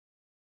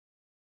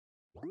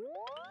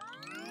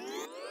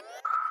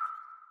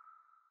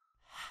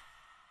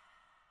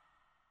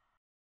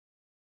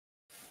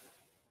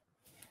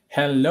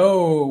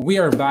Hello, we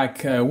are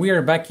back. We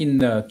are back in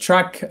the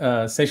track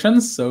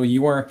sessions. So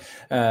you are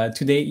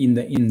today in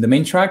the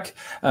main track.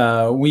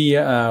 We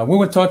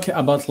will talk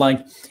about like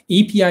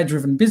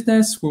API-driven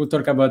business. We will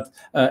talk about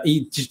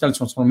digital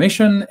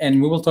transformation,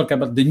 and we will talk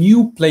about the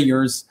new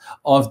players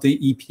of the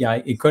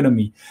API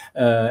economy.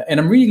 And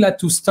I'm really glad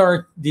to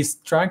start this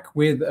track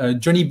with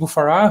Johnny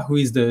Boufarhat, who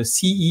is the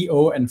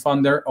CEO and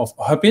founder of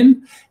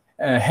Hopin.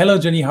 Hello,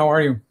 Johnny. How are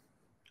you?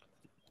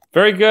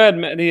 Very good,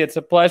 Mehdi. It's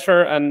a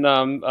pleasure, and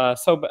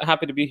so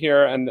happy to be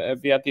here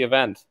and be at the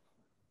event.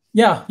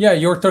 Yeah,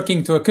 you're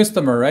talking to a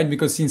customer, right?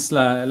 Because since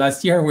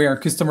last year we are a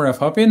customer of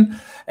Hopin,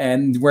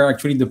 and where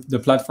actually the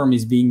platform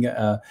is being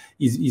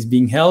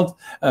being held.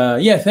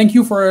 Yeah, thank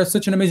you for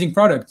such an amazing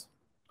product.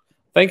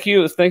 Thank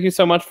you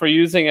so much for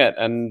using it,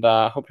 and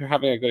hope you're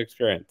having a good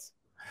experience.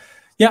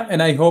 Yeah,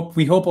 and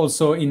we hope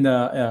also in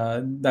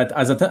that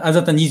as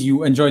attendees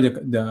you enjoy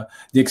the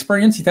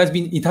experience.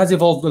 It has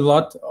evolved a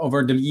lot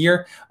over the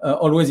year,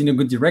 always in a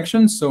good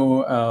direction.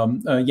 So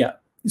yeah.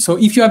 So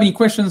if you have any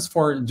questions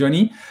for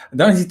Johnny,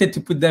 don't hesitate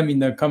to put them in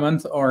the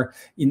comments or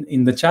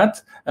in the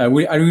chat. I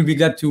will be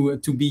glad to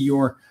be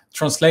your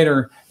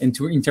translator and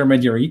to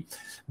intermediary.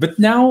 But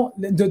now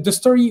the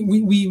story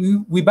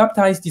we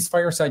baptized this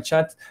fireside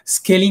chat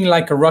 "Scaling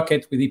like a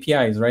Rocket with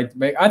APIs," right?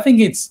 But I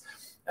think it's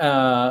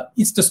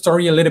the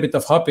story a little bit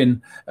of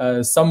Hopin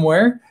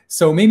somewhere.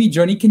 So maybe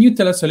Johnny, can you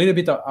tell us a little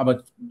bit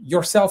about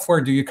yourself?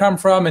 Where do you come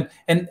from,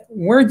 and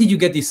where did you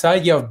get this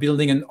idea of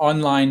building an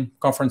online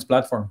conference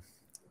platform?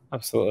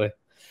 Absolutely.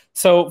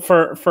 So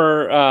for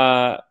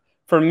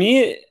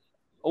me,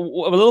 a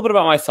little bit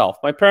about myself.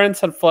 My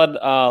parents had fled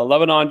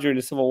Lebanon during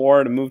the Civil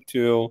War to move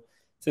to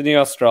Sydney,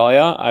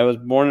 Australia. I was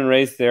born and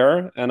raised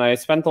there, and I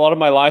spent a lot of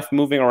my life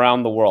moving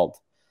around the world.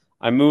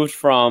 I moved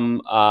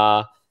from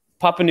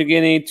Papua New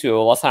Guinea to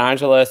Los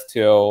Angeles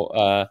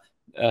to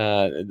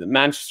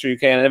Manchester,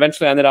 UK, and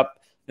eventually ended up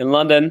in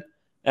London.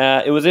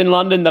 It was in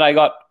London that I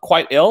got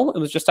quite ill. It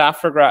was just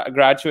after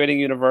graduating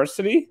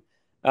university.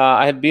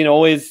 I had been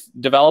always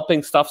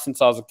developing stuff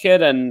since I was a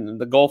kid, and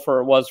the goal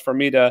was for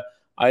me to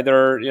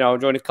either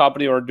join a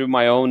company or do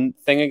my own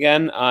thing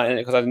again.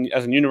 Because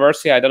as a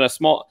university, I'd done a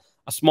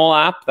small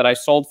app that I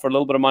sold for a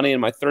little bit of money in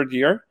my third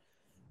year.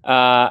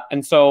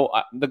 And so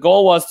the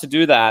goal was to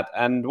do that.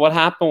 And what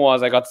happened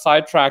was I got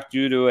sidetracked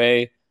due to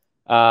a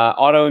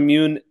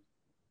autoimmune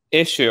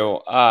issue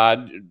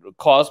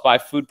caused by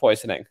food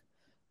poisoning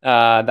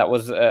that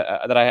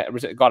I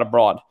got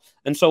abroad.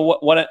 And so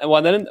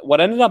what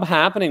ended up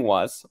happening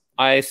was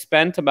I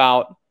spent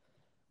about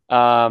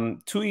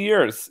 2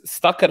 years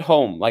stuck at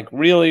home, like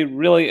really,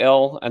 really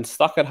ill and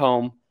stuck at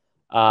home,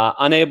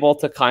 unable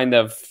to kind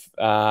of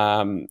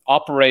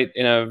operate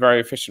in a very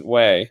efficient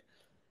way.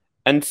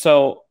 And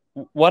so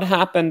what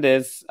happened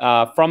is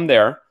from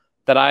there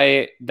that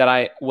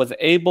I was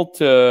able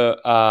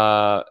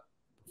to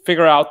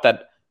figure out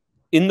that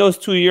in those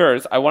 2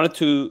 years, I wanted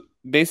to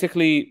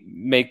basically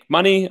make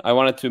money. I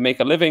wanted to make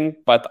a living,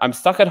 but I'm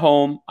stuck at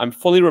home. I'm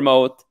fully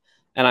remote,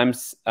 and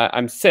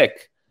I'm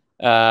sick.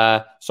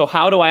 So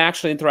how do I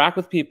actually interact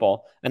with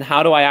people, and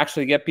how do I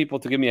actually get people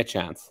to give me a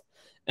chance?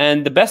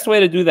 And the best way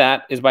to do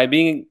that is by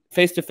being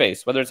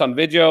face-to-face, whether it's on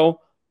video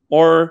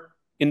or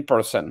in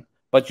person.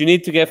 But you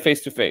need to get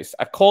face-to-face.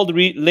 A cold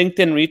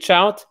LinkedIn reach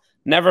out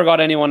never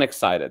got anyone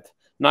excited.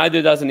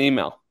 Neither does an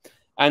email.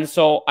 And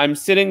so I'm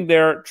sitting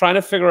there trying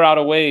to figure out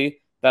a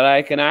way that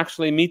I can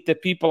actually meet the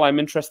people I'm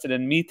interested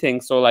in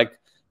meeting. So like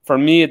for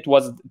me, it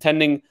was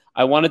attending.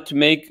 I wanted to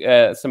make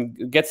get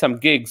some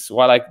gigs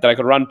that I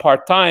could run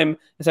part-time,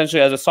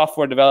 essentially as a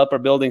software developer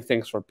building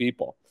things for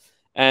people.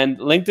 And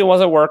LinkedIn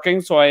wasn't working.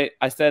 So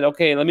I said,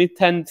 okay, let me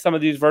attend some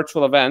of these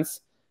virtual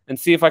events and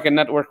see if I can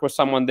network with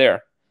someone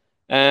there.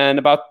 And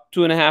about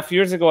 2.5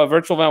 years ago, a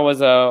virtual event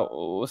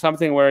was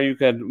something where you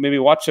could maybe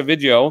watch a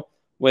video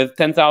with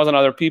 10,000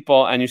 other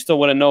people, and you still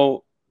wouldn't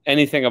know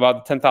anything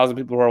about the 10,000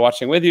 people who are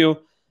watching with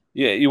you.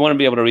 You want to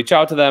be able to reach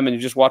out to them, and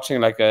you're just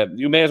watching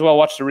you may as well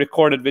watch the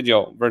recorded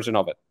video version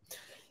of it.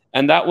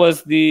 And that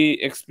was the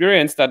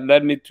experience that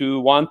led me to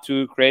want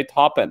to create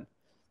Hopin,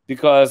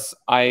 because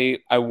I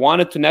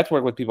wanted to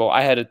network with people.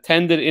 I had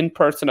attended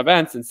in-person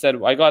events and said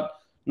I got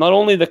not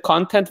only the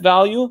content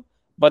value,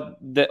 but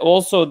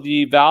also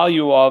the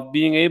value of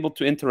being able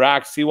to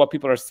interact, see what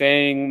people are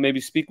saying,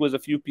 maybe speak with a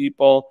few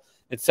people,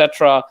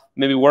 etc.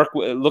 Maybe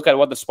look at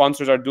what the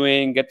sponsors are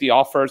doing, get the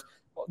offers.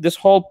 This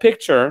whole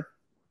picture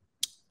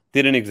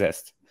didn't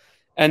exist.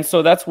 And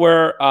so that's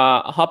where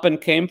Hopin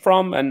came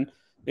from. And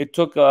it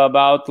took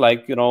about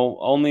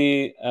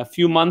only a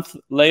few months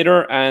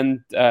later. And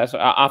so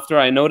after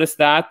I noticed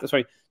that,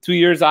 2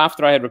 years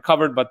after I had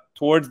recovered, but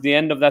towards the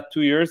end of that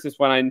 2 years is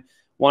when I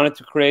wanted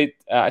to create,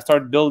 I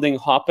started building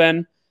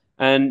Hopin.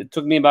 And it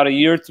took me about a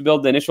year to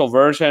build the initial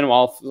version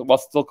while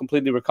still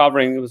completely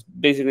recovering. It was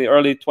basically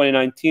early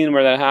 2019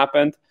 where that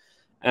happened.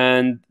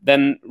 And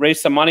then raised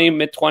some money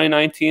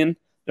mid-2019.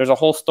 There's a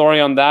whole story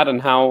on that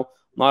and how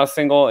not a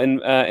single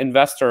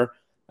investor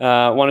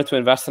wanted to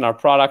invest in our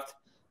product,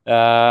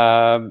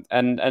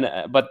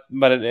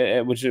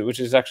 which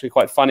is actually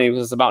quite funny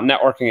because it's about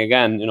networking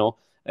again.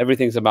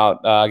 Everything's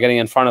about getting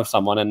in front of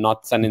someone and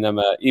not sending them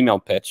an email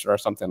pitch or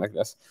something like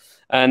this.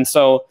 And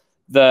so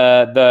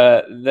then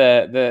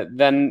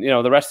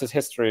the rest is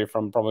history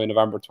from probably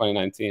November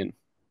 2019.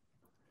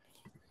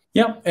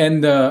 Yeah,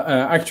 and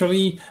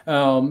actually,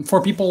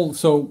 for people,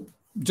 so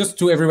just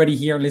to everybody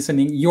here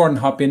listening, you're on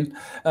Hopin,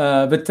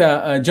 but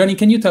Johnny,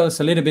 can you tell us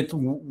a little bit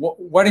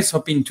what is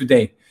Hopin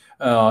today?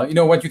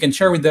 What you can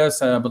share with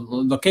us about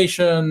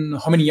location,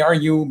 how many are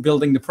you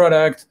building the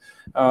product,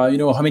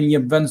 how many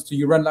events do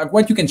you run, like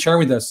what you can share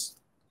with us?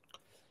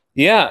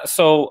 Yeah,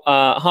 so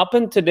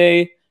Hopin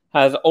today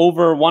has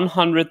over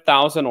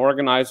 100,000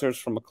 organizers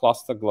from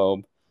across the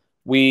globe.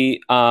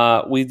 We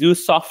do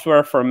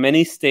software for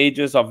many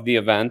stages of the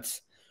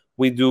events.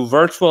 We do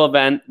virtual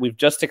event. We've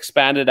just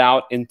expanded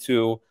out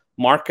into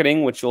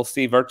marketing, which you'll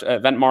see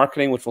event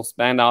marketing, which will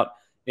expand out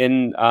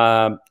in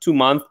 2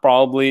 months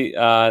probably.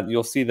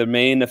 You'll see the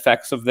main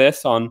effects of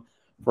this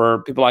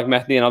for people like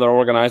Mehdi and other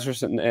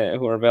organizers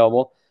who are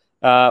available.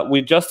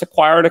 We just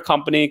acquired a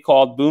company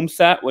called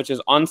Boomset, which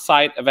is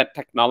on-site event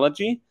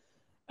technology.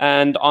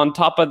 And on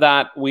top of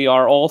that, we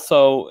are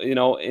also,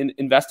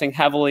 investing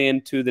heavily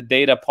into the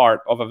data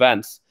part of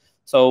events.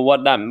 So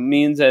what that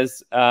means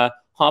is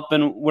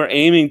Hopin, we're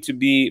aiming to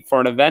be, for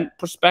an event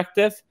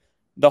perspective,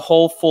 the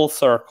whole full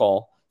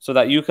circle, so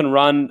that you can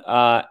run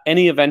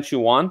any event you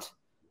want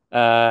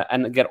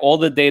and get all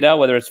the data,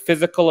 whether it's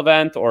physical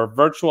event or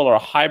virtual or a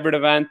hybrid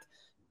event,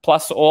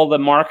 plus all the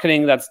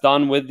marketing that's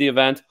done with the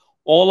event.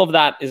 All of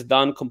that is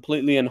done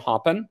completely in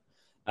Hopin.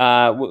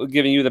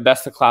 Giving you the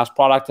best-of-class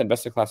product and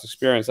best-of-class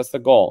experience. That's the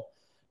goal.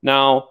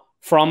 Now,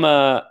 from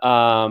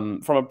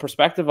a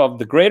perspective of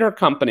the greater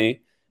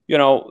company,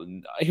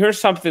 here's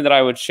something that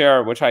I would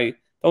share, which I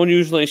don't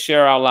usually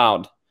share out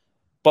loud.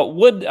 But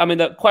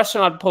the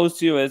question I'd pose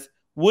to you is,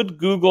 would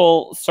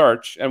Google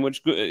search and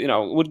would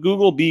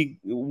Google be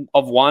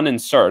of one in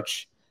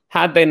search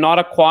had they not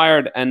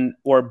acquired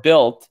or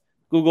built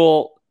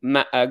Google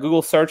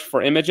search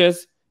for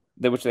images,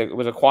 which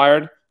was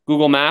acquired,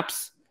 Google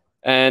Maps,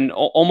 and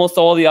almost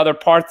all the other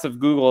parts of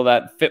Google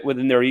that fit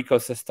within their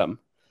ecosystem?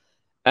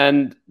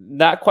 And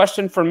that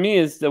question for me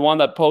is the one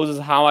that poses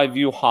how I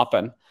view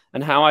Hopin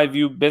and how I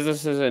view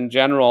businesses in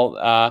general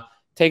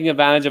taking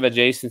advantage of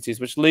adjacencies,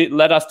 which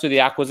led us to the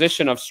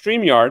acquisition of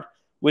StreamYard,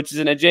 which is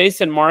an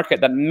adjacent market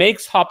that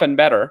makes Hopin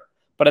better,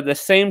 but at the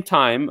same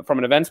time, from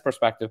an events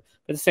perspective,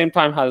 at the same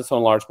time has its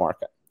own large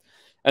market.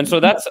 And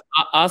so that's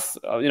us.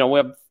 We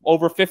have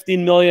over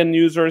 15 million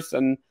users,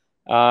 and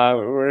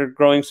we're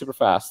growing super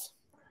fast.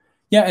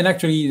 Yeah, and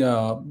actually,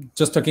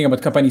 just talking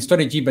about company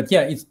strategy, but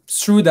yeah, it's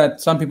true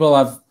that some people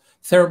have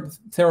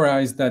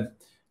theorized that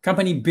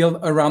company built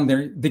around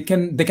they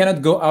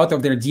cannot go out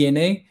of their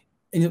DNA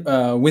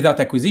without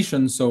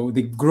acquisition, so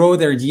they grow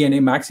their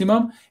DNA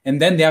maximum,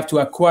 and then they have to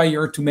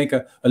acquire to make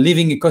a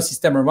living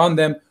ecosystem around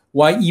them.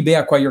 Why eBay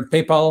acquired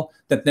PayPal,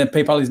 that then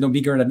PayPal is no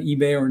bigger than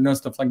eBay or no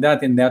stuff like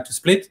that, and they have to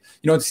split.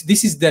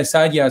 This is this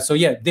idea. So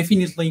yeah,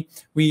 definitely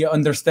we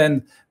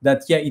understand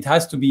that. Yeah, it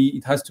has to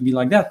be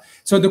like that.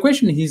 So the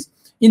question is,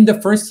 in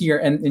the first year,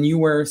 and you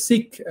were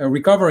sick,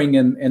 recovering,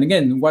 and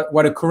again,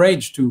 what a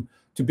courage to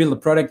build a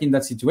product in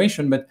that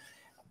situation. But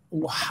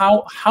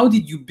how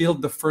did you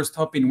build the first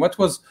Hopin?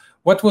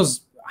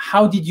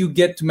 How did you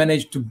get to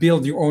manage to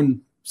build your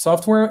own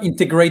software,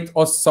 integrate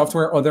us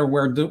software other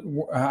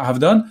have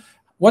done?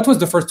 What was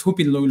the first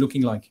Hopin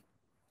looking like?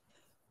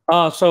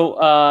 So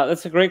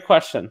that's a great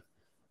question.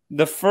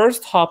 The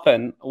first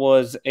Hopin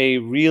was a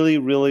really,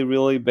 really,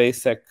 really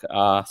basic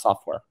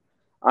software,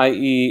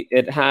 i.e.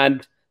 it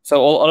had. So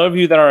all of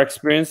you that are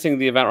experiencing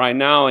the event right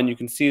now, and you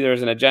can see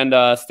there's an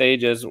agenda,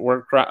 stages,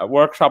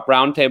 workshop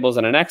roundtables,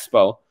 and an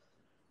expo.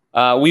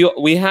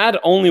 We had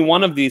only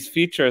one of these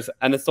features,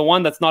 and it's the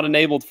one that's not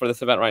enabled for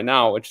this event right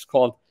now, which is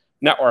called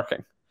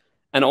networking.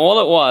 And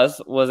all it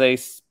was a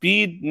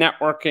speed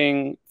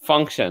networking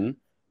function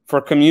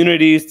for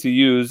communities to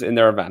use in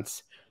their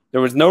events.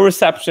 There was no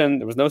reception,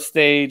 there was no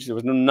stage, there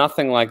was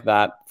nothing like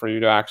that for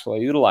you to actually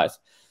utilize.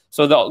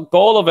 So the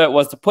goal of it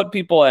was to put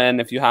people in.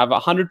 If you have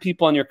 100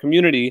 people in your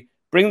community,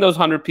 bring those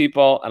 100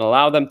 people and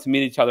allow them to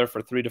meet each other for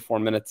 3 to 4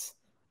 minutes.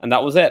 And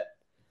that was it.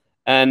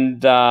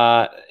 And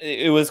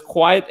it was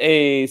quite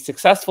a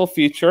successful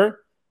feature,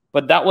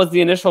 but that was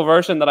the initial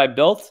version that I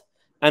built.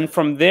 And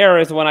from there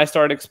is when I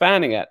started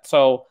expanding it.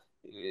 So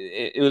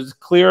it was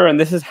clear, and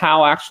this is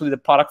how actually the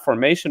product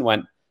formation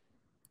went.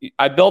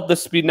 I built the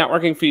speed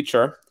networking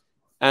feature,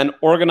 and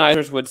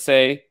organizers would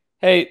say,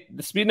 hey,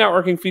 the speed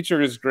networking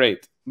feature is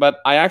great, but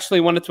I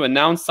actually wanted to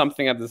announce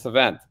something at this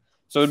event.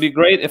 So it'd be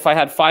great if I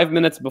had 5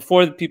 minutes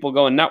before the people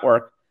go and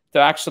network to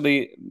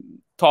actually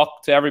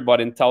talk to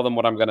everybody and tell them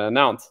what I'm going to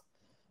announce.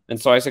 And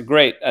so I said,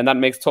 great. And that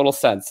makes total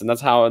sense. And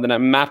that's how then I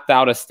mapped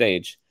out a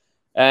stage.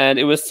 And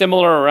it was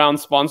similar around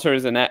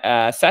sponsors and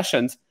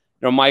sessions.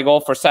 My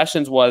goal for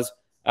sessions was,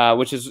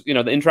 which is, the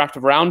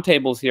interactive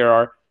roundtables here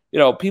are,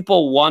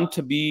 people want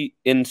to be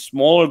in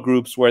smaller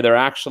groups where they're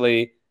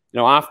actually,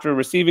 after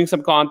receiving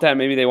some content,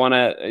 maybe they want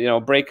to,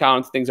 break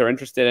out things they're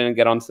interested in and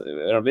get on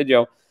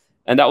video.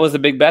 And that was a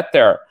big bet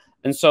there.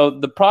 And so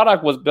the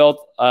product was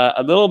built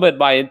a little bit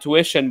by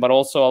intuition, but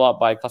also a lot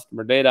by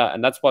customer data.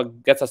 And that's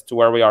what gets us to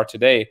where we are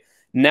today.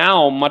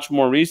 Now, much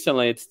more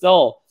recently, it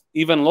still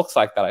even looks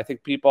like that. I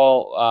think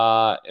people,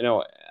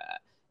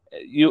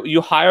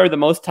 you hire the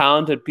most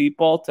talented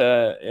people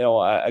to,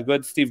 a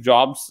good Steve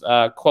Jobs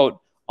quote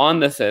on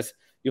this is,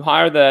 you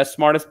hire the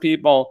smartest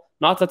people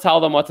not to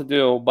tell them what to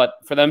do, but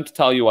for them to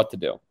tell you what to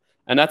do.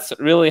 And that's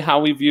really how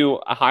we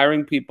view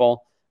hiring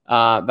people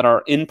that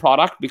are in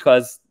product,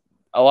 because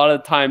a lot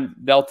of the time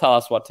they'll tell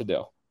us what to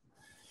do.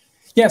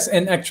 Yes,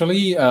 and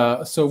actually,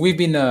 so we've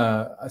been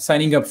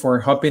signing up for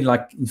Hopin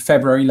like in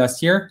February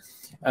last year.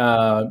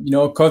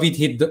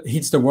 COVID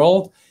hits the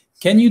world.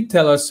 Can you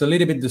tell us a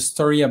little bit the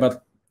story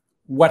about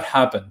what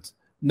happened?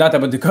 Not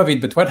about the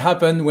COVID, but what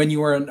happened when you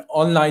were an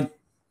online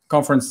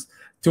conference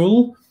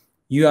tool?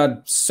 You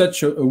had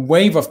such a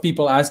wave of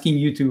people asking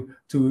you to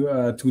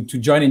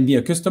join and be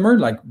a customer,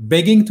 like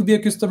begging to be a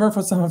customer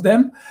for some of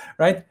them,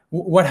 right?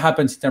 What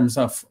happens in terms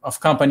of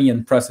company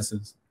and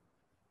processes?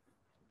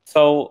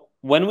 So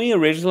when we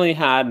originally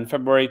had in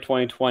February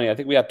 2020, I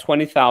think we had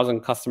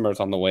 20,000 customers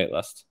on the wait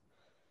list.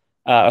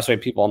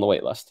 People on the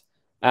wait list.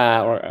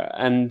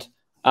 What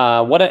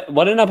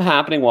ended up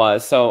happening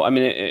was, so I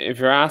mean, if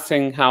you're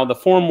asking how the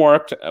form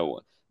worked,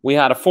 we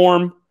had a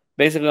form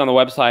basically on the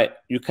website.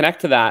 You connect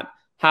to that.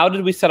 How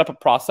did we set up a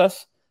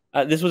process?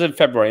 This was in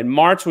February. In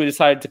March, we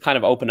decided to kind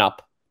of open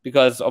up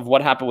because of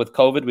what happened with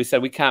COVID. We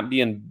said we can't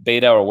be in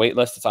beta or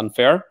waitlist. It's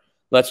unfair.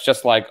 Let's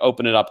just like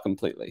open it up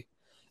completely.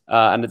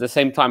 And at the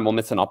same time, we'll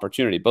miss an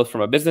opportunity, both from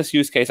a business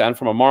use case and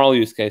from a moral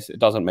use case. It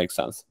doesn't make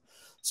sense.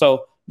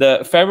 So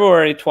the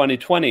February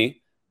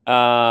 2020,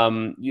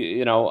 what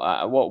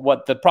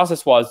the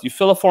process was, you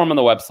fill a form on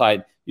the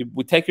website.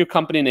 We take your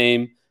company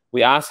name.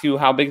 We ask you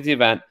how big is the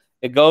event.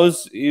 It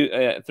goes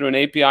through an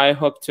API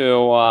hook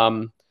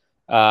to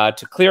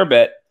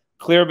Clearbit.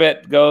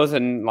 Clearbit goes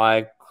and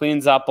like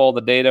cleans up all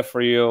the data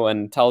for you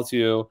and tells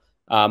you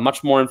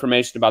much more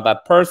information about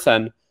that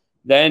person.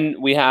 Then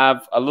we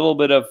have a little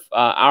bit of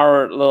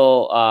our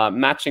little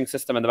matching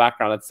system in the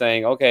background that's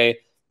saying, okay,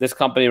 this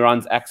company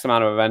runs X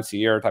amount of events a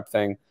year type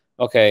thing.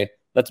 Okay,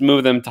 let's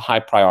move them to high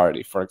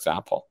priority, for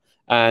example.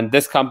 And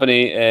this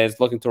company is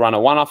looking to run a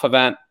one-off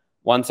event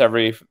once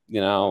every,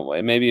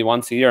 maybe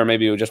once a year,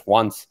 maybe just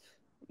once.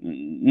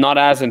 Not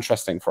as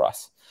interesting for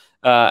us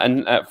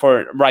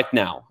for right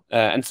now.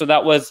 And so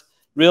that was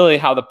really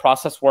how the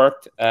process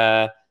worked.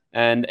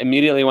 And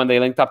immediately when they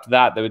linked up to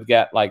that, they would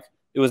get like,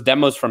 it was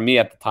demos from me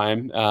at the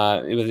time.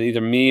 It was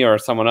either me or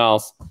someone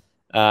else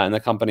in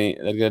the company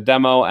that did a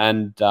demo,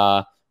 and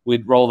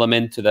we'd roll them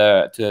into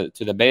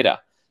the beta.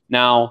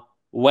 Now,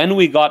 when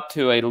we got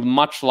to a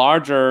much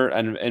larger,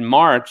 and in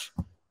March,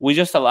 we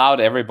just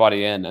allowed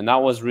everybody in, and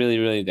that was really,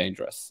 really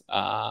dangerous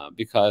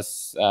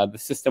because the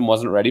system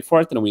wasn't ready for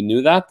it, and we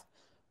knew that.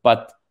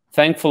 But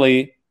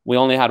thankfully, we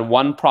only had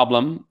one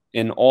problem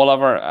in all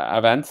of our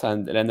events,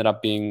 and it ended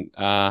up being,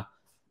 it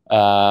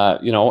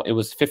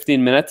was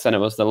 15 minutes, and it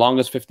was the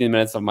longest 15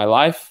 minutes of my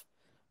life.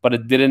 But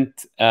it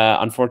didn't,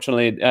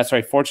 fortunately,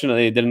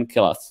 it didn't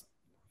kill us.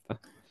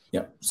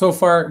 Yeah, so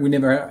far we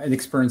never had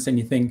experienced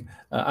anything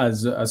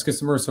as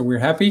customers, so we're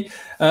happy.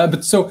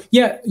 But so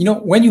yeah,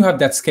 when you have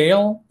that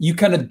scale, you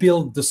cannot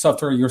build the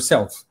software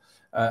yourself.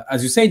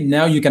 As you said,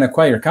 now you can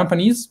acquire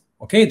companies.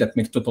 Okay, that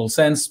makes total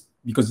sense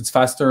because it's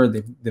faster.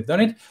 They've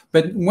done it.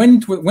 But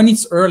when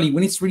it's early,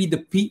 when it's really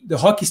the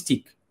hockey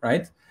stick,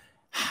 right?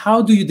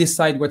 How do you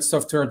decide what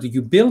software do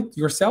you build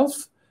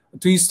yourself?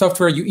 To use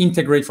software you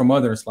integrate from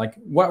others? Like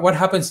what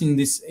happens in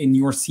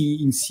your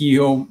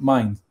CEO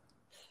mind?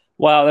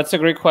 Well, that's a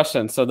great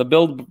question. So the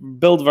build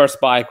versus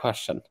buy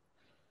question.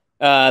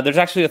 There's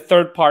actually a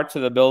third part to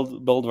the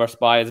build versus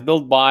buy. It's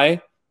build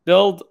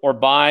or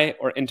buy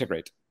or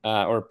integrate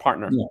or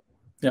partner.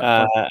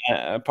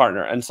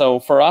 Partner. And so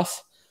for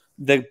us,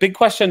 the big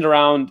question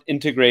around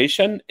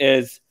integration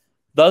is,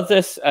 does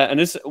this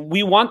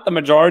we want the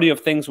majority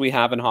of things we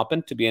have in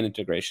Hopin to be an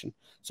integration.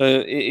 So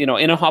in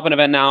a Hopin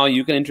event now,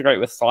 you can integrate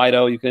with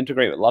Slido, you can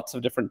integrate with lots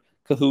of different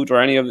Kahoot or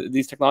any of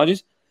these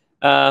technologies.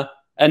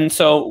 And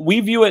so we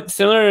view it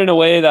similar in a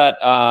way that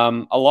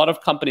a lot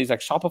of companies like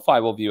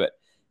Shopify will view it.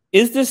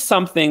 Is this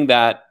something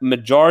that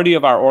majority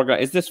of our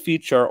is this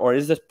feature or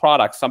is this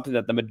product something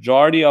that the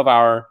majority of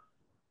our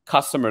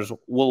customers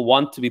will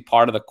want to be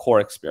part of the core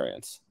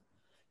experience?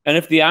 And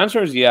if the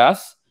answer is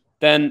yes,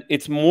 then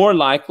it's more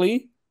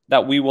likely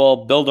that we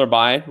will build or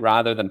buy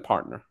rather than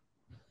partner.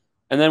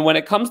 And then when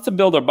it comes to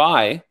build or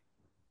buy,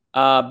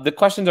 the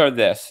questions are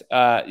this,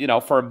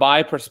 for a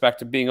buy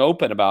perspective, being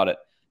open about it.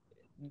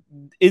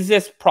 Is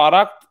this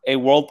product a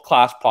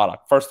world-class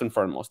product, first and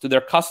foremost? Do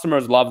their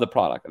customers love the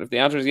product? And if the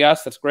answer is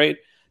yes, that's great.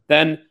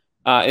 Then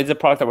is the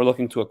product that we're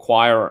looking to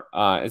acquire,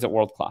 is it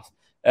world-class?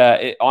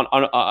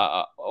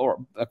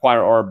 Or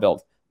acquire or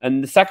build.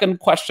 And the second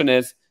question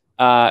is,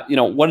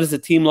 what does the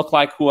team look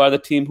like? Who are the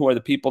team? Who are the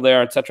people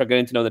there, et cetera,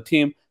 getting to know the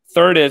team.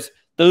 Third is,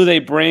 do they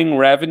bring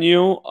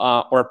revenue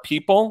or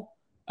people,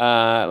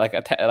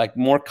 like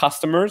more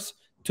customers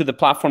to the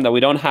platform that we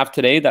don't have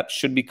today that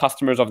should be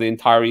customers of the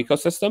entire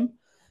ecosystem?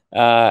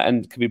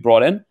 and can be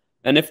brought in.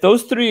 And if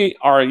those three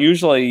are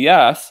usually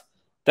yes,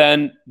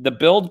 then the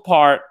build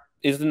part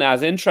isn't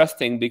as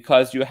interesting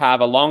because you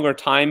have a longer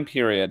time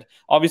period.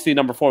 Obviously,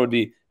 number 4 would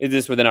be, is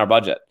this within our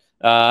budget?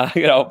 But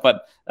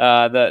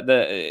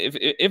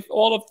if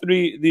all of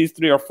these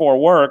 3 or 4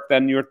 work,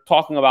 then you're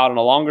talking about on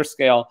a longer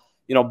scale.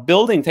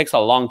 Building takes a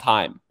long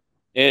time.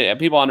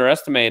 People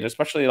underestimate,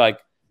 especially like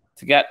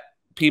to get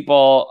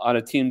people on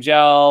a team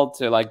gel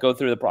to like go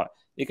through the product.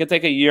 It could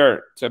take a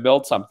year to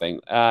build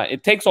something.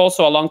 It takes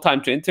also a long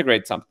time to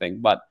integrate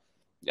something, but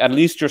at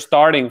least you're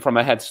starting from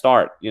a head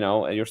start.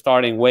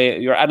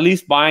 You're at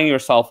least buying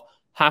yourself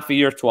half a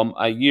year to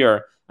a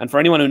year. And for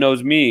anyone who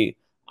knows me,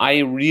 I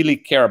really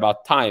care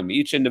about time.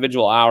 Each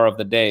individual hour of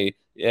the day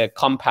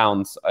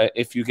compounds.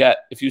 If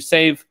you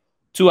save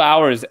 2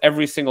 hours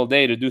every single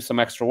day to do some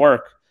extra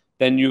work,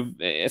 then you've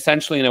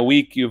essentially in a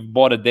week you've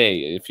bought a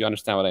day. If you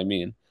understand what I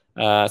mean.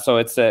 So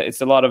it's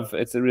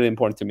really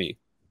important to me.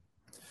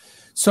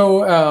 So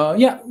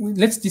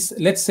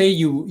let's say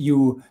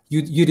you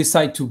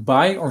decide to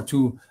buy or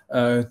to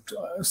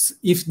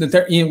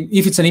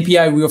if it's an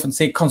API, we often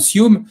say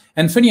consume.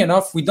 And funny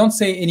enough, we don't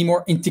say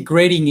anymore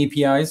integrating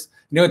APIs.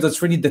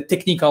 That's really the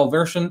technical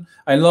version.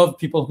 I love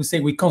people who say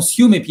we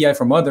consume API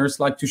from others,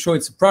 like to show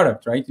it's a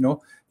product, right?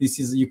 This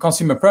is, you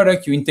consume a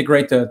product, you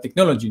integrate the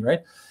technology,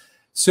 right?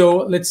 So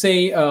let's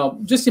say,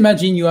 just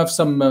imagine you have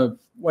some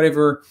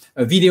whatever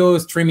video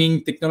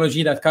streaming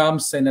technology that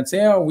comes, and let's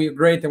say, oh, we're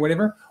great and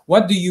whatever.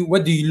 What do you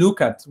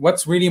look at?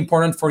 What's really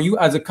important for you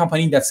as a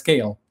company that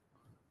scale?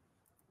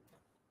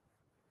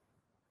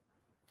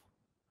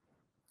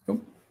 Oh.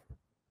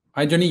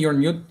 Hi, Johnny, you're on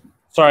mute.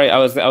 Sorry, I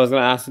was going to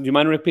ask. Do you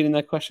mind repeating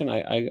that question?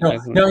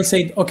 No, I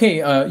said,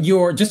 okay.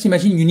 You're just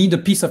imagine you need a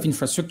piece of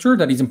infrastructure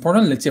that is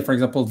important. Let's say, for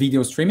example,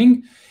 video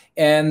streaming,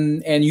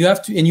 and you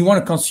have to, and you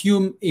want to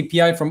consume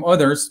API from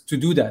others to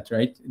do that,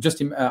 right?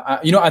 Just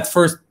at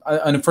first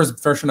on the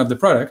first version of the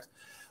product,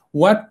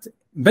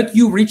 but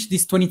you reach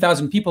these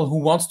 20,000 people who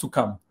wants to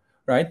come,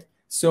 right?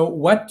 So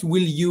what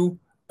will you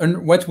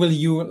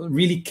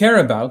really care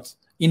about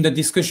in the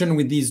discussion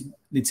with these,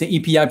 let's say,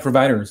 API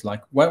providers?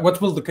 Like,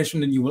 what will the question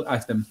that you will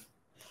ask them?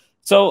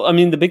 So, I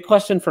mean, the big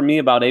question for me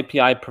about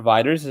API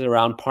providers is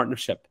around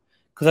partnership,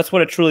 because that's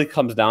what it truly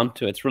comes down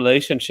to. It's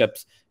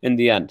relationships in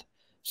the end.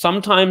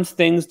 Sometimes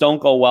things don't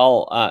go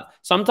well.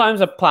 Sometimes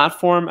a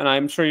platform, and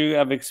I'm sure you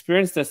have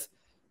experienced this,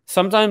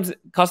 sometimes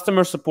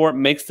customer support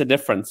makes the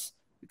difference.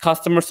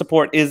 Customer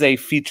support is a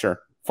feature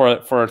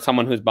for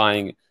someone who's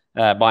buying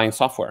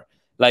software.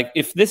 Like,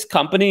 if this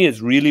company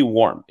is really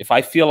warm, if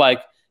I feel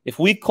like if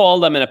we call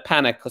them in a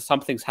panic because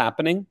something's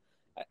happening,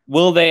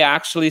 will they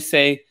actually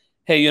say,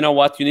 hey, you know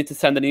what? You need to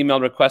send an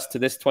email request to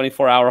this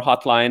 24-hour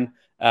hotline,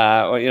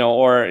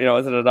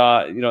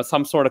 or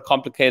some sort of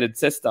complicated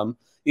system.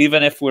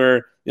 Even if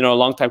we're a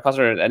long-time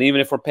customer, and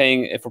even if we're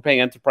paying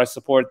enterprise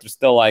support, there's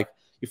still like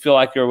you feel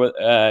like you're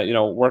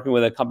working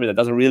with a company that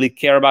doesn't really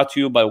care about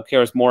you, but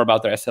cares more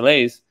about their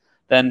SLAs.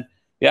 Then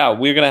yeah,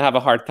 we're gonna have a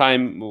hard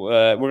time.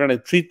 We're gonna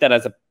treat that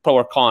as a pro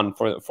or con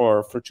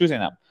for choosing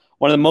them.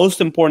 One of the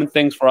most important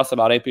things for us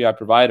about API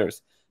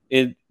providers,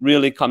 it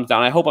really comes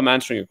down. I hope I'm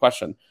answering your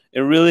question.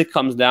 It really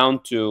comes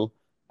down to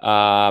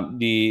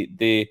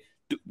the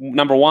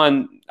number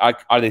one,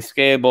 are they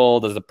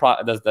scalable? Does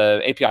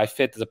the API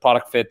fit? Does the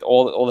product fit?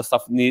 All the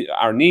stuff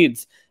our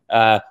needs.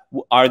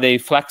 Are they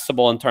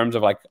flexible in terms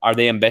of, like, are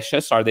they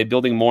ambitious? Are they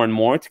building more and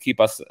more to keep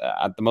us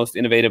at the most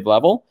innovative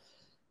level?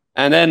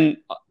 And then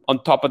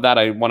on top of that,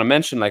 I want to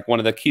mention, like, one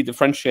of the key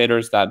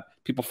differentiators that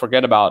people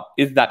forget about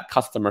is that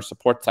customer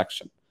support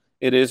section.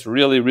 It is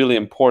really, really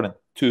important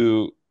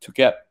to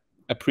get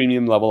a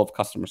premium level of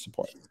customer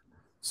support.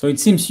 So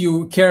it seems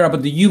you care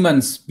about the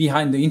humans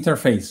behind the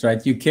interface,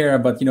 right? You care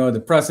about,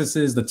 the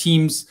processes, the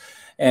teams,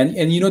 and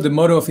the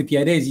motto of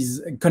Apidays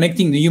is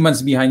connecting the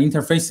humans behind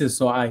interfaces.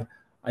 So I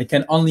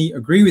can only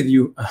agree with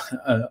you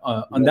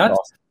on that.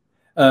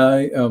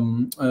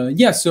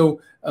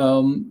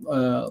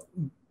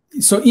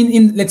 So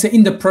in let's say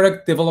in the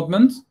product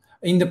development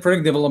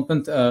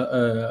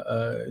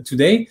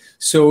today,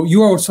 so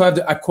you also have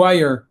the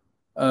acquire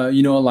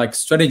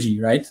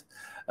strategy, right?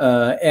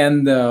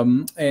 And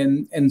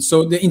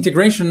so the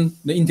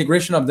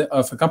integration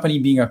of a company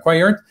being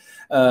acquired,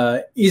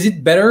 is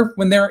it better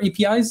when there are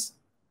APIs?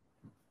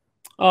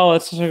 Oh,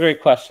 that's such a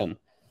great question.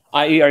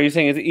 Are you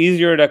saying it's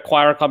easier to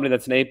acquire a company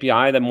that's an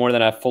API than more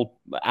than a full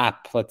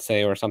app, let's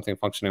say, or something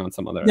functioning on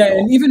some other? Yeah,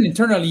 and even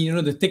internally,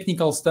 the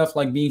technical stuff,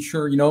 like being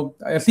sure,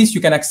 at least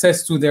you can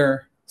access to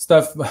their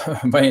stuff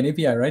by an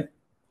API, right?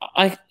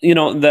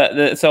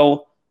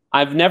 So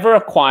I've never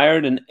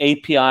acquired an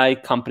API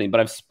company, but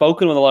I've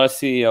spoken with a lot of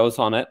CEOs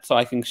on it, so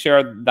I can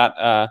share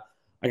that.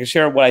 I can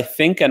share what I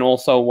think and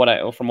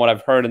also from what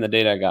I've heard and the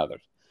data I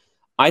gathered.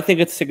 I think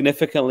it's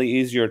significantly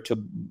easier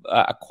to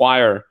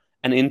acquire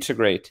and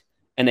integrate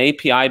an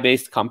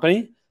API-based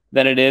company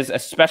than it is,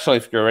 especially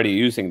if you're already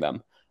using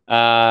them,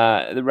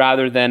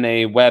 rather than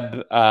a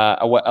web,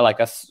 like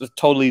a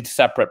totally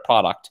separate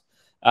product,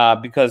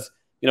 because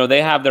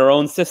they have their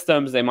own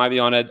systems. They might be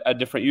on a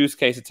different use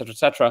case, et cetera, et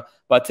cetera.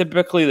 But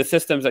typically the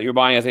systems that you're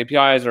buying as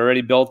APIs are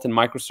already built in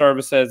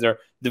microservices. They're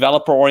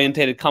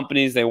developer-oriented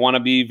companies. They want to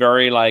be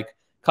very like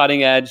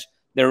cutting edge.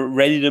 They're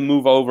ready to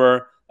move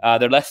over.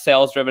 They're less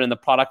sales-driven, and the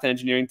product and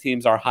engineering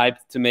teams are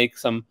hyped to make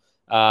some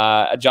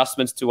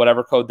adjustments to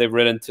whatever code they've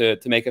written to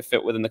make it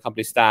fit within the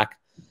company stack.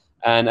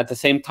 And at the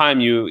same time,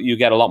 you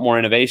get a lot more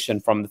innovation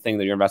from the thing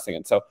that you're investing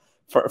in. So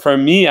for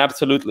me,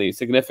 absolutely,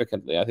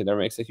 significantly, I think that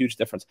makes a huge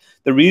difference.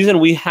 The reason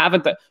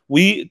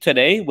we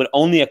today would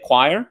only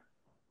acquire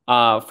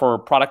for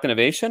product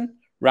innovation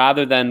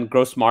rather than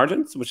gross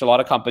margins, which a lot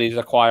of companies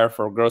acquire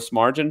for gross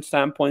margin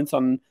standpoints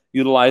on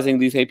utilizing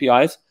these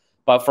APIs.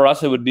 But for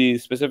us, it would be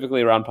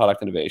specifically around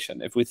product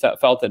innovation if we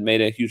felt it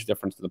made a huge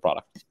difference to the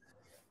product.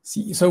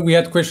 So we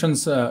had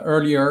questions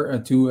earlier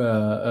to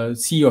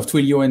CEO of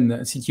Twilio and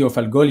CTO of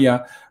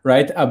Algolia,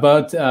 right,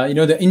 about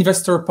the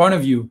investor point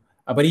of view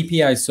about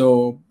API.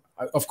 So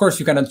of course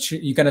you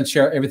cannot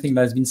share everything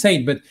that has been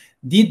said, but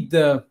did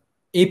the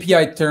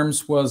API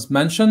terms was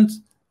mentioned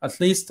at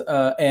least,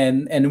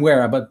 and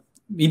where? About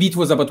maybe it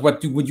was about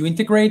what would you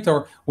integrate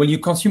or will you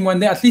consume one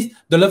day? At least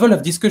the level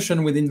of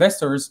discussion with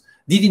investors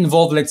did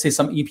involve, let's say,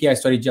 some API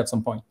strategy at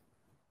some point.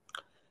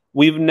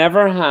 We've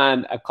never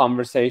had a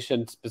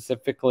conversation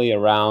specifically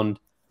around,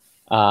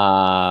 we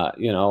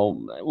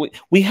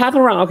have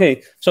around,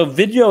 okay, so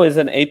video is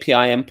an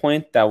API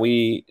endpoint that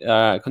we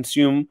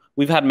consume.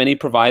 We've had many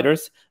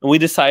providers, and we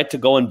decided to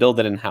go and build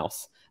it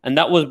in-house. And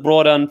that was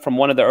brought on from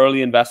one of the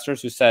early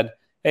investors who said,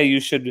 hey, you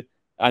should,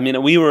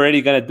 we were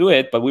already going to do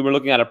it, but we were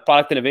looking at a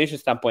product innovation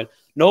standpoint.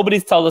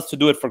 Nobody's told us to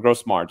do it for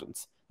gross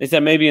margins. They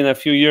said maybe in a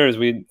few years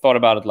we thought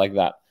about it like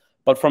that.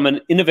 But from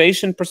an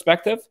innovation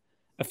perspective,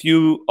 a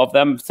few of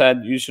them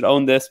said you should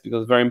own this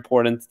because it's very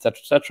important, et cetera,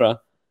 et cetera.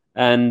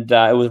 And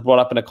it was brought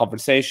up in a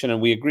conversation,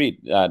 and we agreed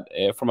that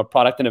from a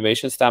product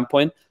innovation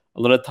standpoint,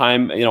 a lot of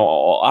time,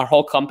 our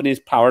whole company is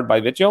powered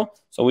by video,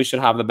 so we should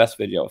have the best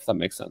video, if that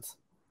makes sense.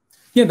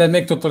 Yeah, that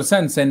makes total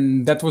sense.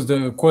 And that was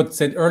the quote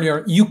said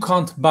earlier, you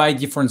can't buy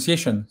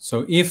differentiation.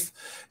 So if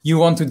you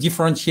want to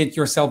differentiate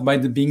yourself by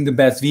being the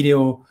best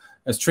video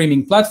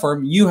streaming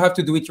platform, you have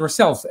to do it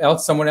yourself,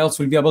 else someone else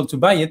will be able to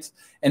buy it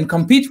and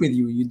compete with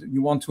you.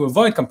 You want to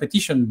avoid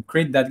competition,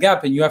 create that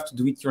gap, and you have to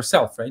do it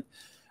yourself, right?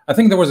 I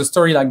think there was a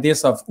story like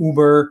this of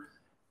Uber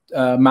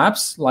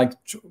Maps, like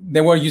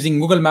they were using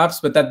Google Maps,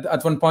 but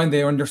at one point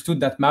they understood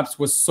that Maps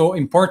was so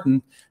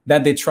important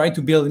that they tried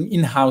to build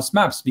in-house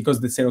maps because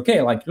they said,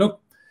 okay, like,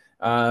 look,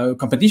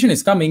 competition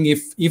is coming.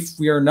 If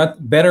we are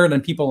not better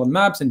than people on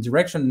maps and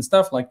direction and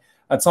stuff, like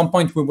at some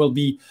point we will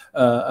be,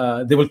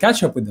 they will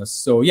catch up with us.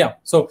 So yeah,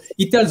 so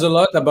it tells a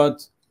lot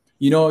about,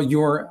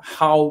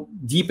 how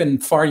deep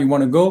and far you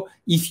want to go.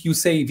 If you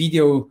say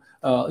video,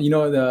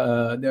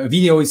 the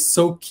video is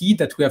so key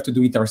that we have to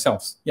do it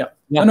ourselves. Yeah,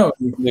 I know.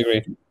 I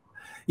agree.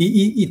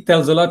 It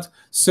tells a lot.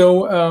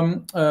 So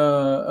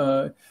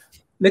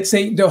let's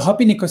say the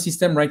Hopin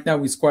ecosystem right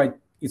now is quite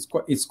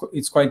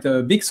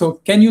big. So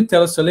can you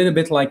tell us a little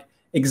bit like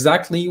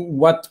exactly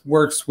what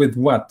works with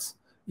what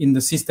in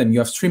the system? You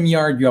have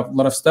StreamYard, you have a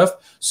lot of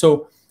stuff.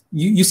 So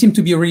you seem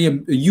to be really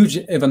a huge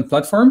event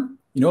platform,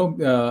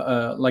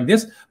 like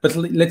this. But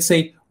let's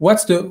say,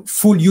 what's the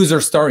full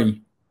user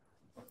story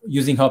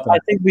using Hopin? I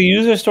think the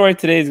user story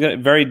today is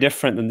very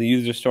different than the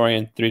user story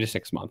in 3 to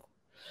 6 months.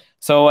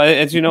 So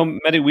as you know,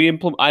 Mehdi, we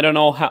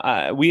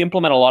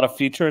implement a lot of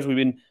features.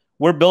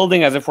 We're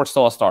building as if we're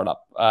still a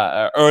startup,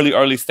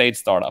 early stage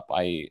startup,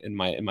 in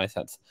my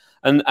sense.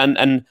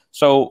 And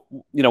so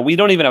we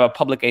don't even have a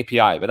public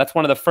API, but that's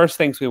one of the first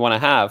things we want to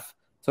have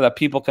so that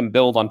people can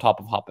build on top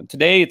of Hopin.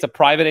 Today it's a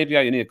private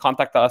API. You need to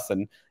contact us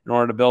in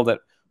order to build it,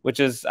 which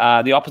is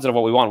the opposite of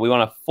what we want. We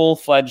want a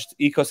full-fledged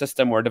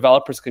ecosystem where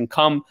developers can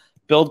come,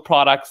 build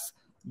products,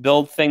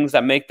 build things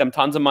that make them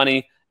tons of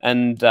money,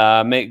 and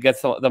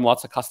get them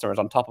lots of customers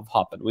on top of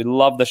Hopin. We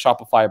love the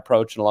Shopify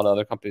approach and a lot of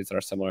other companies that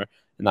are similar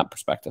in that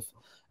perspective.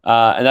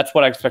 And that's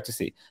what I expect to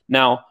see.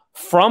 Now,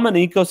 from an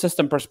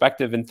ecosystem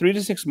perspective, in 3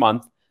 to 6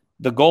 months,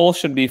 the goal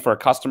should be for a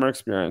customer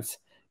experience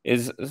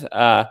is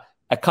a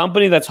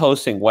company that's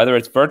hosting, whether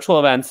it's virtual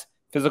events,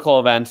 physical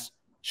events,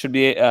 should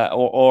be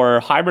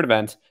or hybrid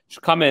events,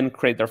 should come in,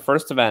 create their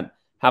first event,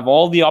 have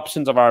all the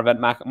options of our event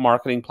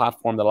marketing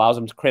platform that allows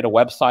them to create a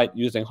website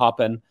using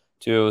Hopin,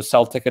 to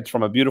sell tickets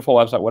from a beautiful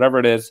website, whatever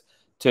it is,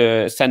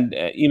 to send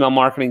email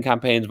marketing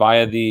campaigns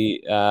via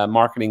the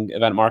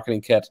event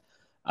marketing kit,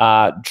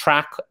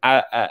 track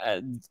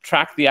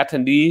the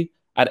attendee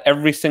at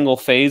every single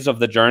phase of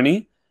the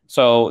journey.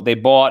 So they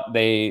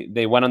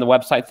went on the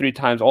website 3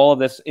 times, all of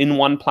this in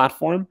one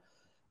platform,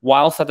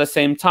 whilst at the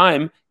same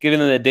time giving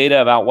them the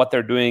data about what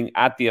they're doing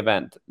at the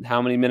event,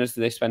 how many minutes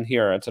do they spend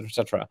here, et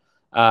cetera,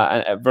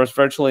 and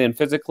virtually and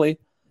physically.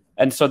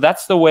 And so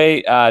that's the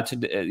way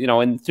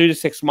in 3 to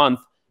 6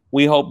 months,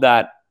 we hope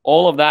that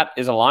all of that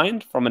is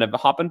aligned from a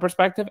Hopin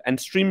perspective. And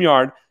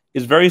StreamYard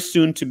is very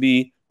soon to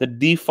be the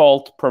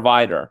default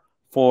provider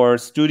for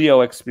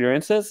studio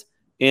experiences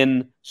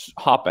in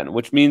Hopin,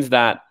 which means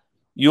that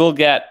you'll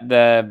get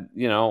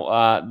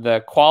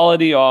the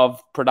quality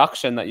of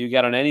production that you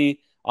get on any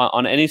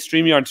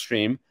StreamYard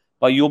stream,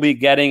 but you'll be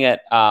getting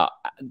it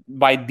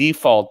by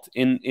default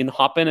in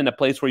Hopin, in a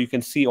place where you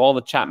can see all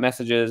the chat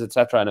messages,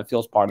 etc., and it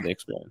feels part of the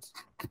experience.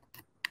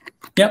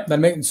 Yeah, that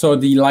makes so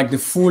the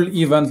full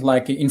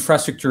event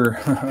infrastructure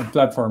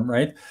platform,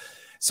 right?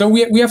 So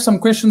we have some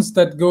questions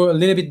that go a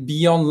little bit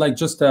beyond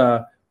just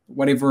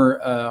whatever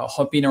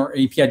Hopin or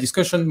API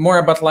discussion, more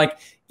about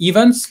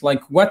events.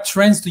 What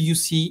trends do you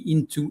see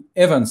into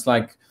events?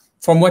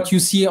 From what you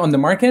see on the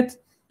market,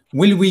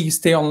 will we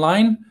stay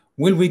online?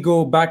 Will we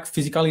go back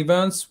physical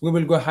events? We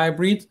will go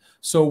hybrid.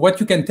 So what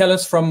you can tell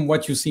us from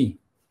what you see?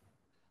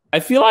 I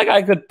feel like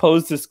I could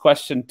pose this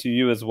question to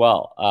you as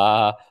well.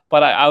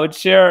 But I would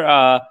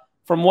share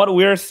from what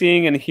we're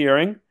seeing and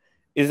hearing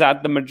is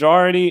that the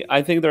majority,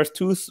 I think there's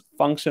two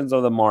functions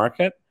of the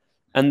market,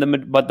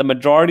 but the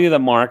majority of the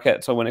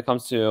market, so when it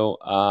comes to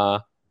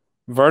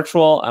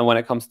virtual and when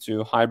it comes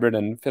to hybrid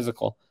and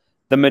physical,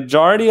 the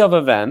majority of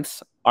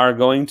events are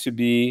going to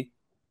be,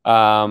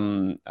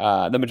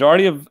 the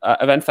majority of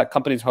events that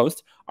companies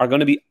host are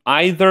going to be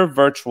either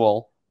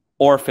virtual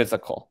or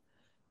physical.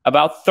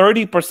 About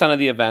 30% of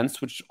the events,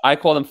 which I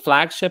call them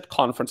flagship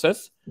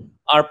conferences,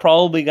 are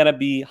probably going to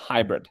be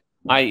hybrid,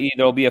 i.e.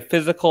 there will be a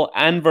physical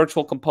and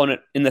virtual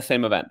component in the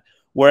same event.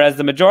 Whereas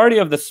the majority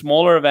of the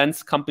smaller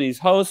events companies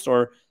host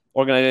or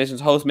organizations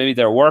host, maybe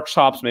their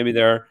workshops, maybe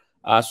their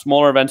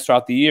smaller events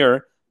throughout the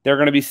year, they're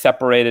going to be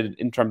separated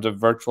in terms of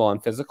virtual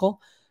and physical.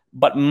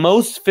 But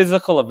most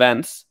physical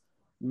events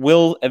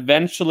will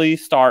eventually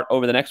start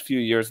over the next few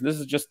years, and this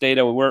is just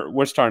data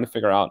we're starting to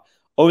figure out,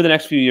 over the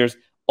next few years,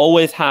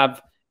 always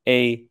have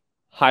a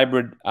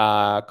hybrid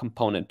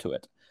component to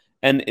it.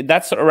 And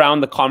that's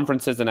around the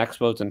conferences and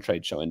expos and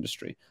trade show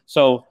industry.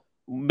 So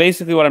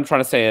basically what I'm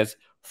trying to say is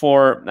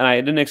and I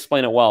didn't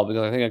explain it well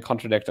because I think I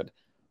contradicted.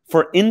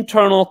 For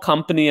internal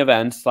company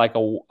events like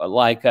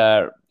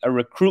a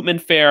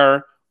recruitment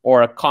fair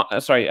or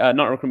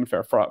not recruitment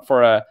fair,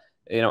 for a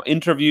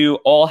interview,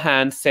 all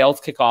hands, sales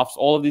kickoffs,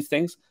 all of these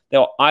things,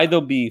 they'll either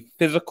be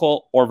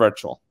physical or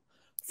virtual.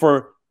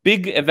 For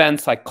big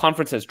events like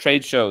conferences,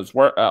 trade shows,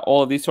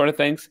 all of these sort of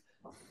things,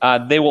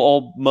 they will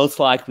all most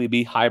likely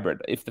be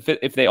hybrid.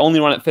 If they only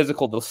run it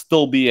physical, there'll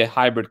still be a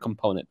hybrid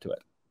component to it.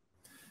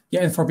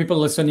 Yeah, and for people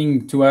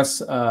listening to us,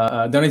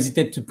 don't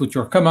hesitate to put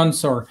your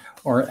comments or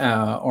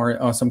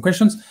some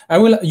questions.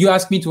 You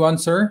asked me to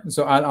answer,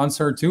 so I'll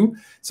answer too.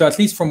 So at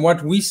least from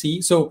what we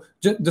see, so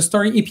the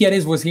story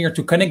Apidays was here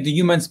to connect the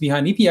humans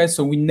behind APIs.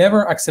 So we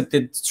never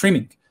accepted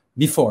streaming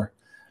before,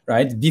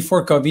 right?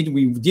 Before COVID,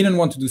 we didn't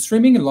want to do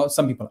streaming.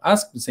 Some people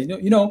asked and say,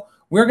 no,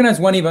 we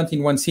organize one event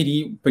in one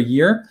city per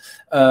year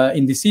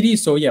in the city.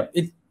 So yeah,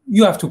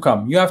 you have to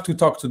come. You have to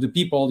talk to the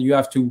people. You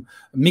have to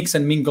mix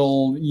and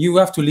mingle. You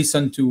have to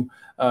listen to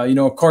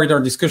corridor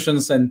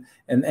discussions and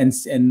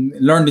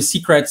learn the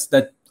secrets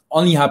that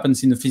only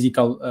happens in the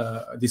physical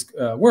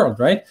world,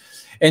 right?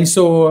 And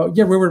so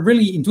yeah, we were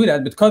really into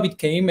that. But COVID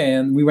came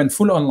and we went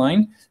full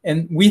online.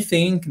 And we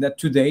think that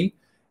today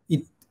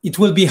it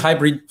will be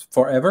hybrid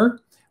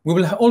forever. We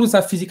will always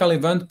have physical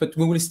event, but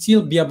we will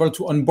still be able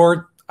to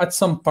onboard at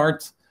some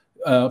part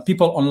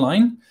people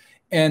online.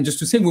 And just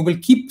to say, we will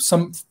keep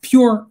some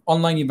pure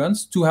online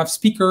events to have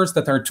speakers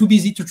that are too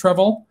busy to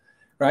travel,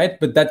 right?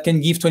 But that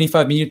can give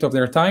 25 minutes of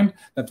their time.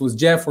 That was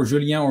Jeff or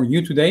Julien or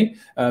you today,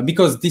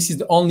 because this is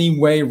the only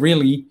way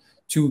really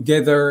to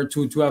gather,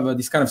 to have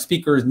this kind of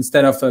speakers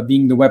instead of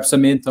being the Web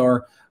Summit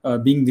or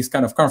being this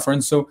kind of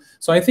conference. So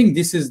I think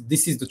this is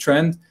the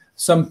trend.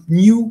 Some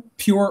new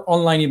pure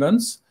online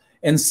events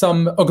and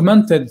some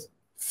augmented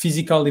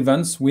physical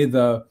events with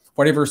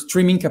whatever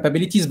streaming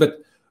capabilities, but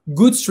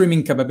good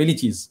streaming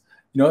capabilities.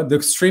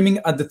 The streaming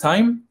at the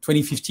time,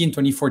 2015,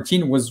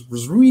 2014,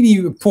 was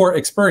really a poor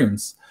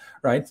experience,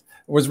 right? It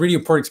was really a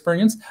poor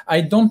experience.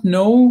 I don't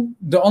know.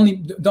 The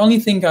only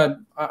thing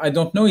I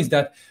don't know is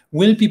that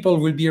people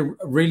will be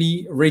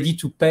really ready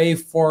to pay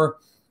for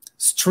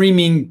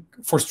streaming.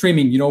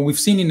 We've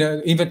seen in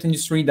the event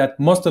industry that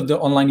most of the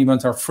online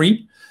events are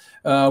free.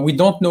 We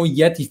don't know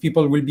yet if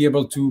people will be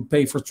able to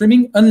pay for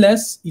streaming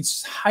unless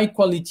it's high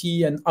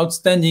quality and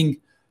outstanding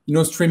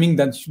streaming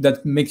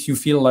that makes you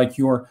feel like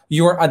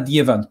you're at the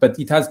event. But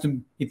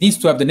it needs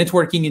to have the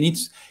networking, and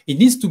it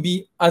needs to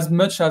be as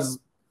much as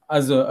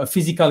a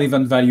physical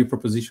event value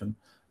proposition.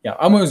 Yeah,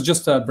 I was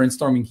just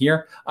brainstorming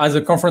here as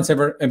a conference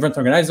event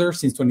organizer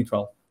since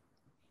 2012.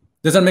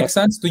 Does that make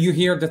sense? Do you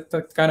hear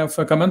that kind of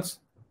comment?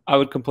 I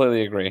would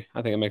completely agree.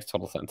 I think it makes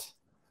total sense.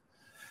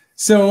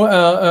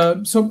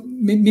 So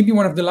maybe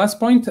one of the last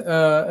point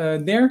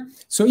there.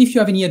 So if you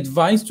have any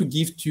advice to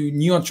give to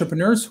new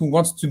entrepreneurs who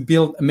wants to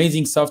build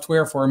amazing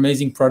software for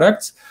amazing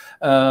products,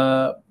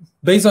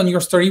 based on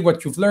your story,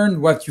 what you've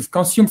learned, what you've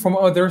consumed from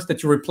others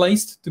that you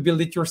replaced to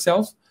build it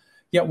yourself,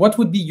 yeah, what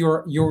would be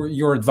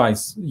your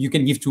advice you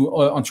can give to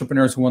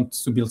entrepreneurs who want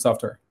to build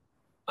software?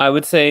 I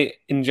would say,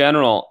 in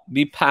general,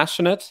 be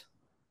passionate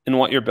in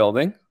what you're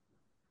building,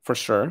 for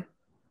sure.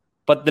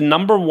 But the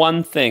number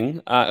one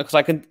thing, because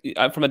I can,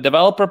 from a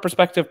developer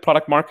perspective,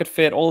 product market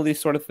fit, all of these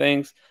sort of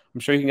things,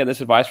 I'm sure you can get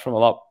this advice from a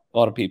lot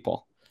of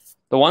people.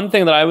 The one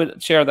thing that I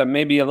would share that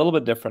may be a little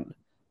bit different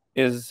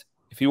is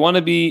if you want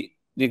to be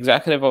the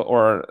executive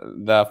or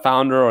the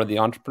founder or the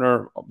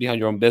entrepreneur behind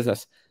your own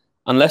business,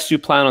 unless you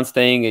plan on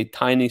staying a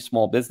tiny,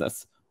 small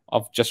business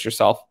of just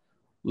yourself,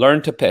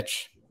 learn to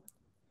pitch.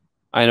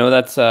 I know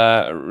that's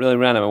really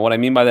random. And what I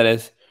mean by that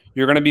is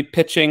you're going to be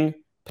pitching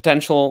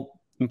potential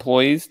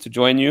employees to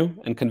join you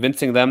and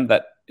convincing them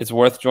that it's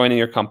worth joining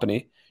your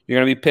company. You're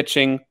going to be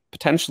pitching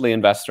potentially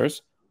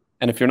investors.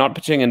 And if you're not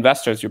pitching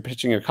investors, you're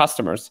pitching your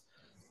customers.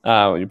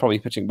 You're probably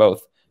pitching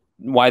both,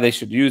 why they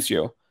should use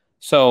you.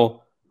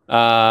 So,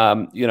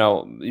 you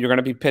know, you're going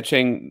to be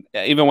pitching,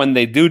 even when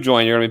they do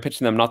join, you're going to be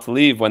pitching them not to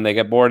leave when they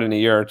get bored in a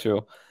year or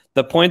two.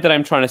 The point that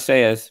I'm trying to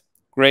say is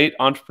great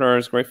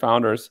entrepreneurs, great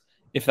founders,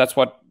 if that's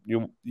what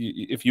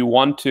if you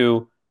want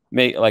to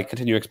make, like,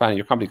 continue expanding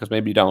your company, because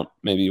maybe you don't,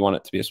 maybe you want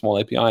it to be a small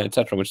API,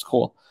 etc., which is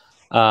cool.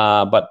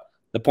 But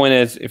the point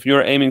is, if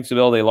you're aiming to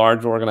build a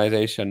large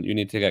organization, you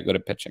need to get good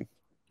at pitching.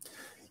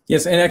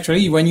 Yes, and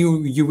actually, when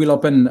you will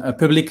open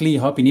publicly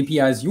Hopin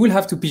APIs, you will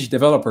have to pitch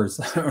developers,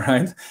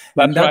 right?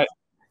 That's right.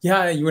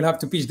 Yeah, you will have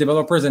to pitch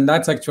developers, and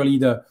that's actually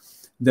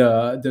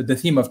the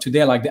theme of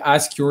today, like the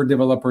ask your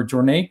developer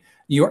journey.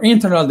 Your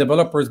internal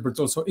developers, but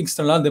also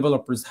external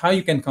developers, how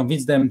you can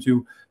convince them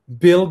to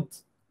build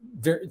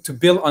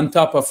on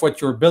top of what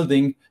you're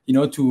building, you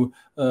know, to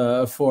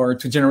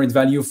generate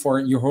value for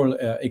your whole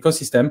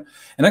ecosystem.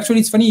 And actually,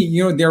 it's funny,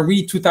 you know, there are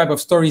really two types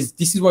of stories.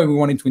 This is why we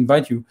wanted to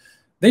invite you.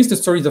 There's the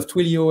stories of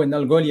Twilio and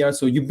Algolia.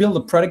 So you build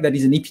a product that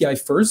is an API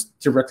first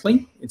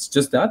directly. It's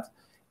just that.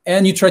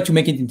 And you try to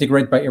make it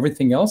integrate by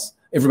everybody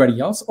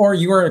else. Or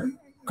you're a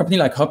company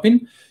like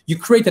Hopin. You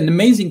create an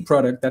amazing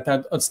product that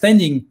has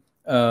outstanding,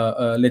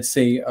 let's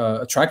say,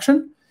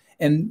 attraction.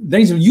 And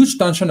there is a huge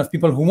tension of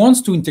people who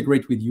wants to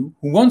integrate with you,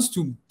 who wants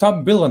to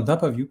build on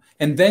top of you.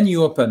 And then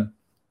you open,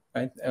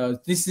 right?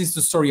 This is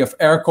the story of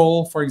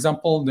Aircall, for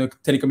example, the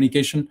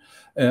telecommunication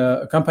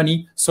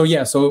company. So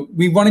yeah, so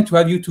we wanted to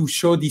have you to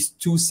show these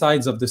two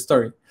sides of the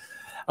story.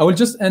 I will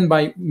just end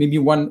by maybe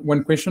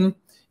one question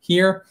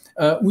here.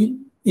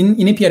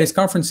 In Apidays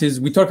conferences,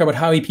 we talk about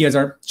how APIs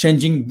are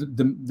changing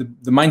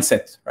the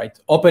mindset, right?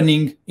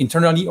 Opening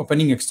internally,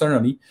 opening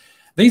externally.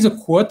 There is a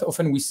quote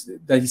often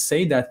that is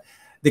say that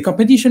the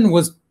competition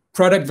was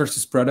product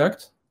versus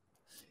product.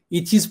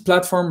 It is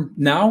platform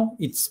now,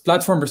 it's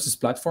platform versus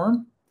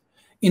platform.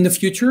 In the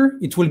future,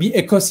 it will be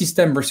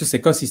ecosystem versus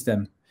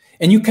ecosystem.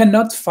 And you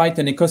cannot fight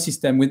an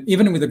ecosystem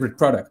even with a great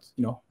product.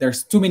 You know,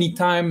 there's too many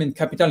time and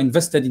capital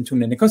invested into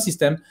an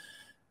ecosystem.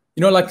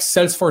 You know, like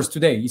Salesforce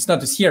today, it's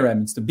not a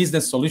CRM, it's the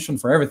business solution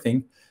for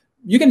everything.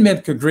 You can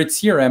make a great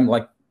CRM,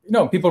 like, you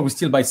know, people will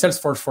still buy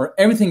Salesforce for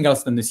everything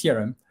else than the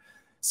CRM.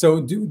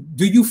 So do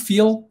you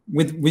feel,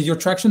 with your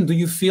traction, do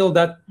you feel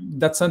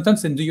that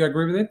sentence, and do you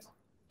agree with it?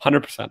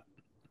 100%.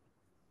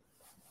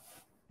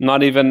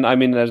 Not even, I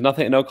mean, there's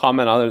no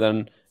comment other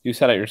than you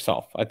said it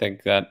yourself. I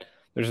think that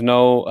there's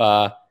no,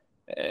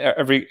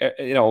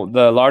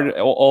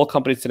 all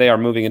companies today are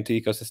moving into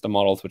ecosystem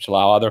models, which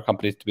allow other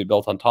companies to be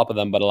built on top of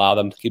them, but allow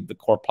them to keep the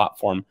core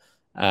platform,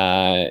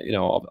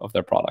 of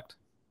their product.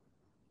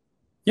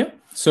 Yeah.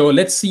 So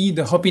let's see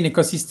the Hopin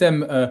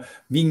ecosystem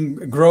being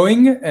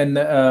growing, and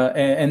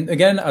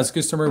again, as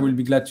customer, we'll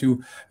be glad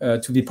to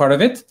be part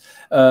of it.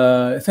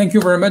 Thank you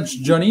very much,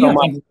 Johnny. I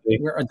think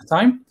we're at the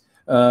time,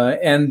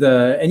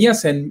 and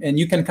yes, and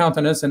you can count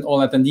on us and all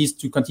attendees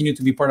to continue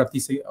to be part of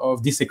this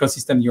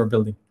ecosystem you're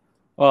building.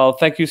 Well,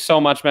 thank you so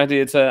much, Mehdi.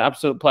 It's an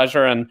absolute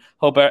pleasure, and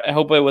I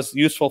hope it was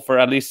useful for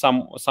at least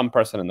some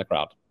person in the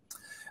crowd.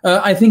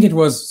 I think it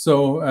was.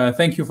 So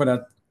thank you for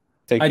that.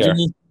 Take care.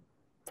 Johnny.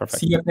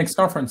 Perfect. See you at next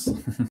conference.